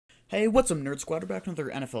Hey, what's up, Nerd Squad? We're back with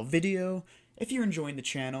another NFL video. If you're enjoying the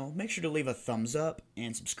channel, make sure to leave a thumbs up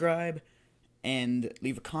and subscribe and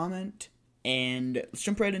leave a comment. And let's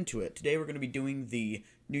jump right into it. Today we're going to be doing the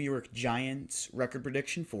New York Giants record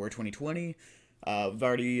prediction for 2020. We've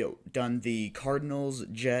already done the Cardinals,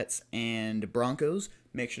 Jets, and Broncos.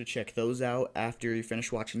 Make sure to check those out after you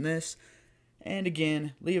finish watching this. And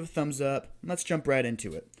again, leave a thumbs up. Let's jump right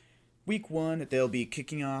into it. Week 1, they'll be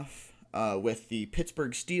kicking off with the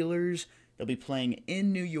Pittsburgh Steelers. They'll be playing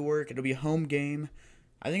in New York. It'll be a home game.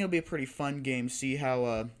 I think it'll be a pretty fun game. See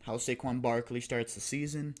how Saquon Barkley starts the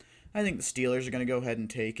season. I think the Steelers are going to go ahead and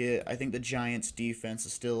take it. I think the Giants' defense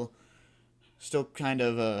is still kind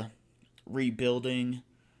of rebuilding.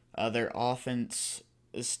 Their offense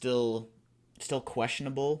is still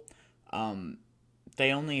questionable.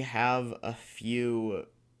 They only have a few,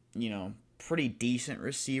 pretty decent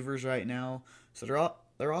receivers right now. So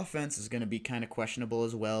their offense is going to be kind of questionable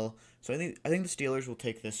as well. So I think the Steelers will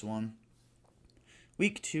take this one.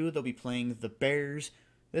 Week 2, they'll be playing the Bears.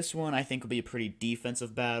 This one I think will be a pretty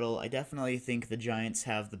defensive battle. I definitely think the Giants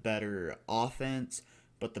have the better offense,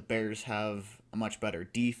 but the Bears have a much better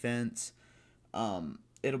defense.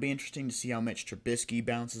 It'll be interesting to see how Mitch Trubisky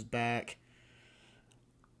bounces back.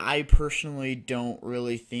 I personally don't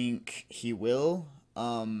really think he will.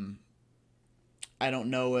 I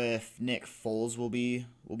don't know if Nick Foles will be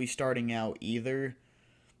starting out either.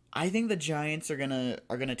 I think the Giants are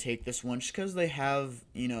gonna take this one just because they have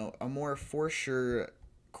a more for sure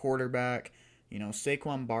quarterback.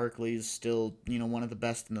 Saquon Barkley is still one of the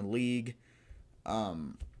best in the league. I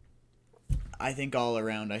think all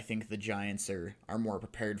around, I think the Giants are more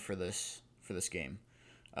prepared for this game.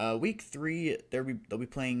 Week 3, they'll be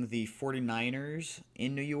playing the 49ers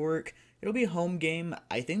in New York. It'll be a home game.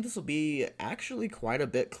 I think this will be actually quite a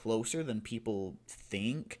bit closer than people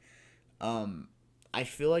think. I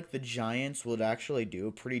feel like the Giants would actually do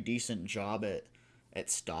a pretty decent job at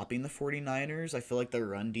stopping the 49ers. I feel like their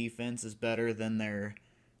run defense is better than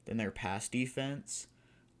their pass defense.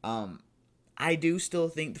 I do still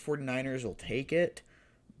think the 49ers will take it,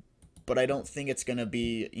 but I don't think it's going to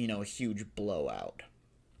be, a huge blowout.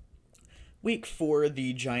 Week 4,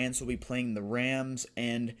 the Giants will be playing the Rams,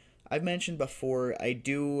 and I've mentioned before, I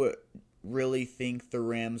do really think the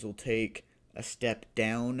Rams will take a step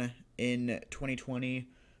down in 2020.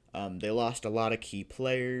 They lost a lot of key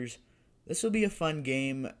players. This will be a fun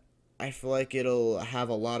game. I feel like it'll have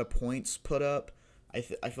a lot of points put up. I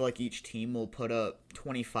feel like each team will put up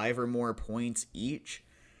 25 or more points each.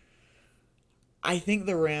 I think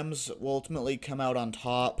the Rams will ultimately come out on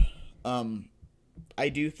top. I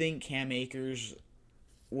do think Cam Akers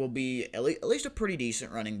will be at least a pretty decent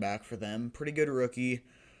running back for them. Pretty good rookie.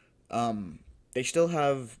 They still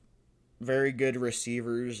have very good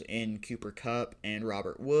receivers in Cooper Kupp and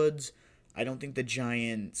Robert Woods. I don't think the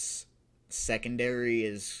Giants' secondary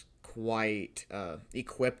is quite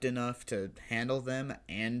equipped enough to handle them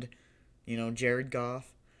and, Jared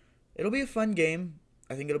Goff. It'll be a fun game.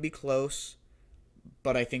 I think it'll be close,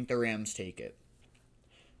 but I think the Rams take it.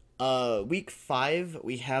 Week 5,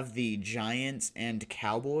 we have the Giants and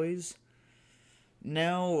Cowboys.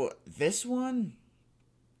 Now, this one's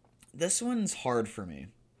hard for me.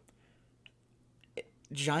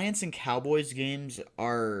 Giants and Cowboys games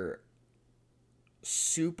are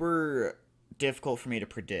super difficult for me to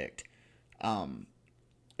predict.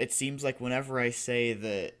 It seems like whenever I say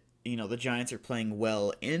that, the Giants are playing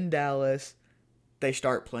well in Dallas, they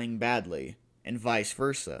start playing badly, and vice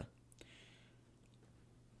versa.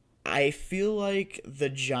 I feel like the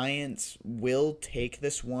Giants will take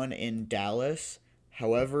this one in Dallas.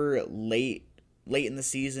 However, late in the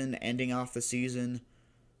season, ending off the season,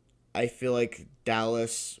 I feel like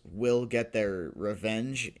Dallas will get their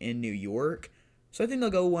revenge in New York. So I think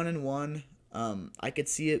they'll go 1-1. I could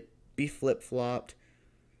see it be flip-flopped.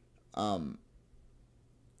 But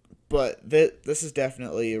this is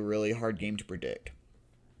definitely a really hard game to predict.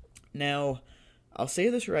 Now, I'll say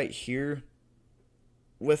this right here.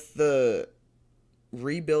 With the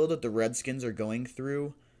rebuild that the Redskins are going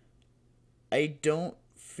through, I don't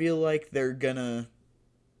feel like they're gonna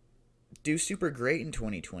do super great in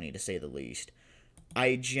 2020, to say the least.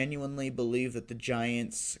 I genuinely believe that the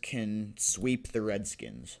Giants can sweep the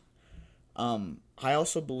Redskins. I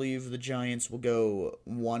also believe the Giants will go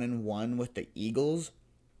 1-1 with the Eagles.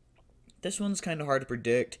 This one's kind of hard to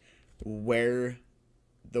predict where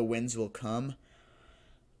the wins will come.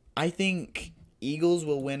 I think Eagles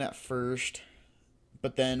will win at first,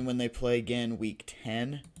 but then when they play again week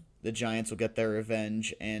 10, the Giants will get their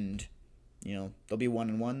revenge and, they'll be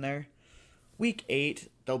 1-1 there. Week 8,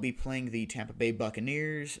 they'll be playing the Tampa Bay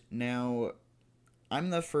Buccaneers. Now, I'm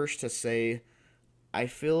the first to say I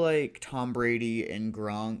feel like Tom Brady and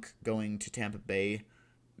Gronk going to Tampa Bay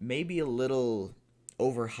may be a little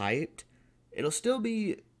overhyped. It'll still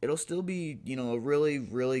be, a really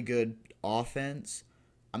really good offense.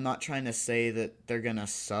 I'm not trying to say that they're going to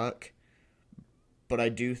suck, but I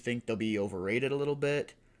do think they'll be overrated a little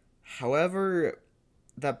bit. However,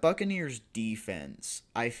 that Buccaneers defense,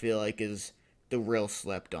 I feel like, is the real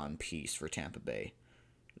slept on piece for Tampa Bay.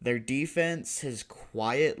 Their defense has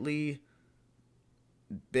quietly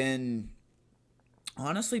been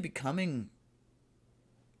honestly becoming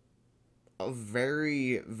a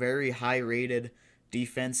very, very high rated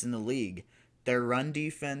defense in the league. Their run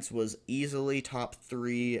defense was easily top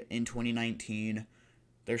 3 in 2019.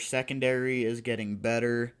 Their secondary is getting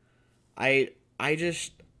better. I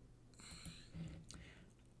just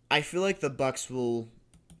I feel like the Bucks will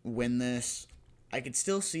win this. I could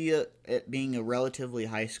still see it being a relatively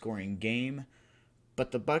high scoring game,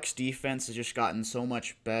 but the Bucks defense has just gotten so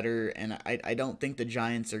much better, and I don't think the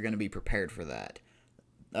Giants are going to be prepared for that.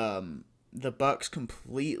 The Bucks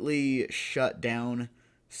completely shut down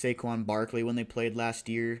Saquon Barkley when they played last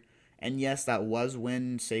year, and yes, that was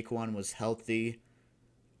when Saquon was healthy,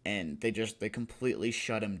 and they completely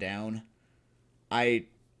shut him down. I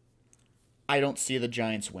I don't see the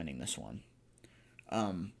Giants winning this one.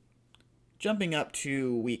 Um, Jumping up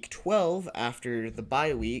to week 12 after the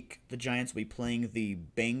bye week, the Giants will be playing the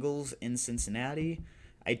Bengals in Cincinnati.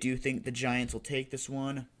 I do think the Giants will take this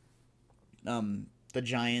one. The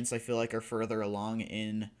Giants, I feel like, are further along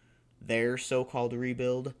in their so-called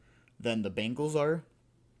rebuild than the Bengals are.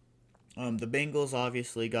 The Bengals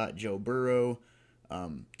obviously got Joe Burrow.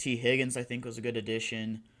 T. Higgins, I think, was a good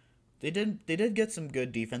addition. They did get some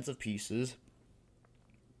good defensive pieces,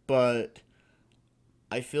 but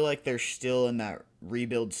I feel like they're still in that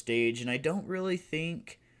rebuild stage, and I don't really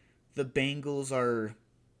think the Bengals are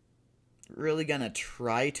really gonna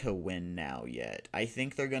try to win now yet. I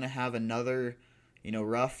think they're gonna have another,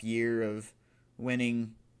 rough year of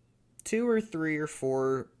winning 2 or 3 or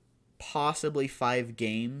 4, possibly 5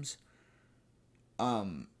 games.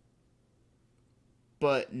 Um,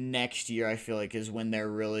 but next year I feel like is when they're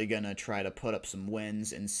really gonna try to put up some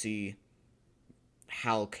wins and see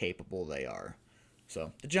how capable they are.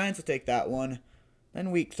 So the Giants will take that one.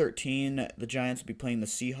 Then week 13, the Giants will be playing the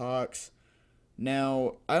Seahawks.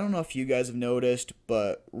 Now, I don't know if you guys have noticed,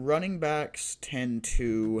 but running backs tend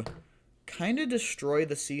to kind of destroy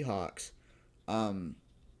the Seahawks. Um,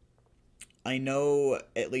 I know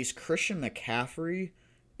at least Christian McCaffrey,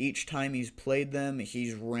 each time he's played them,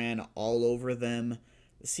 he's ran all over them.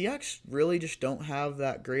 The Seahawks really just don't have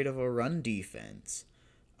that great of a run defense.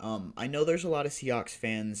 I know there's a lot of Seahawks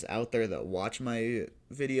fans out there that watch my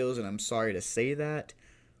videos, and I'm sorry to say that,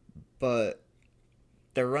 but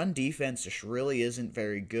their run defense just really isn't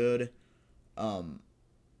very good.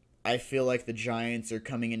 I feel like the Giants are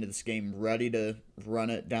coming into this game ready to run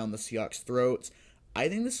it down the Seahawks' throats. I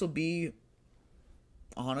think this will be,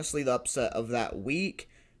 honestly, the upset of that week,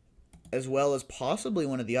 as well as possibly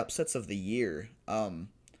one of the upsets of the year. I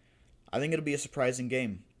think it'll be a surprising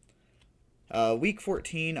game. Week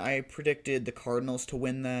 14, I predicted the Cardinals to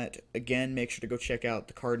win that. Again, make sure to go check out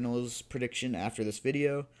the Cardinals prediction after this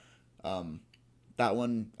video. That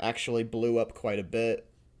one actually blew up quite a bit.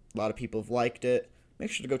 A lot of people have liked it.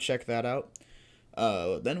 Make sure to go check that out.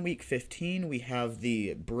 Then week 15, we have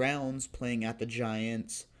the Browns playing at the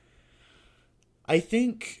Giants. I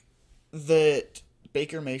think that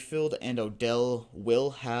Baker Mayfield and Odell will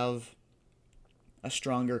have a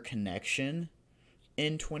stronger connection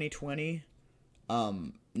in 2020.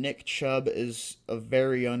 Nick Chubb is a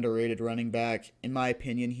very underrated running back. In my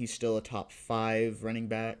opinion, he's still a top 5 running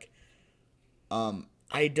back.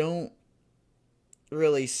 I don't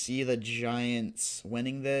really see the Giants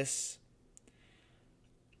winning this.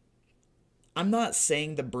 I'm not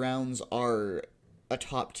saying the Browns are a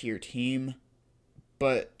top tier team,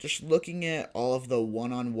 but just looking at all of the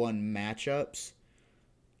one-on-one matchups,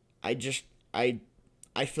 I just I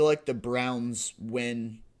feel like the Browns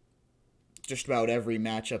win just about every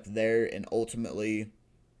matchup there and ultimately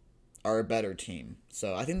are a better team.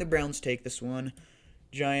 So I think the Browns take this one.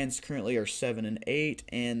 Giants currently are 7-8,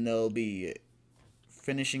 and they'll be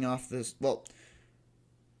finishing off this,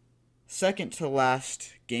 second to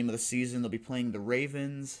last game of the season. They'll be playing the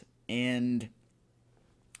Ravens, and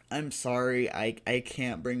I'm sorry, I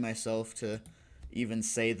can't bring myself to even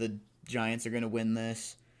say the Giants are going to win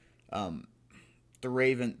this. The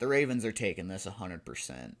Ravens are taking this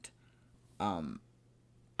 100%.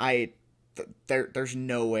 There's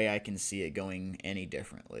no way I can see it going any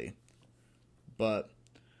differently. But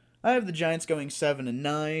I have the Giants going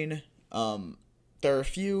 7-9. there are a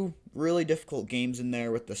few really difficult games in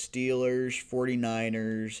there with the Steelers,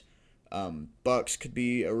 49ers. Bucks could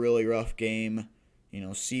be a really rough game.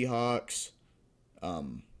 Seahawks,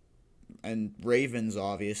 and Ravens,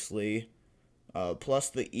 obviously. Plus,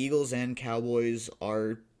 the Eagles and Cowboys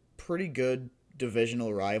are pretty good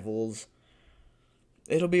divisional rivals.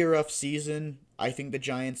 It'll be a rough season. I think the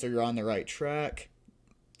Giants are on the right track.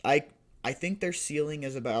 I I think their ceiling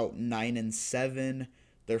is about 9-7.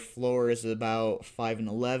 Their floor is about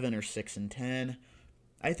 5-11 or 6-10.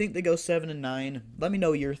 I think they go 7-9. Let me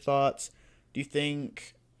know your thoughts. Do you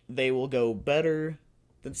think they will go better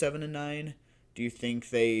than 7-9? Do you think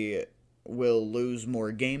they will lose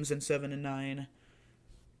more games than 7-9?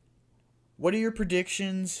 What are your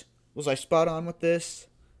predictions? Was I spot on with this?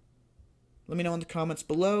 Let me know in the comments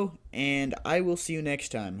below, and I will see you next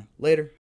time. Later.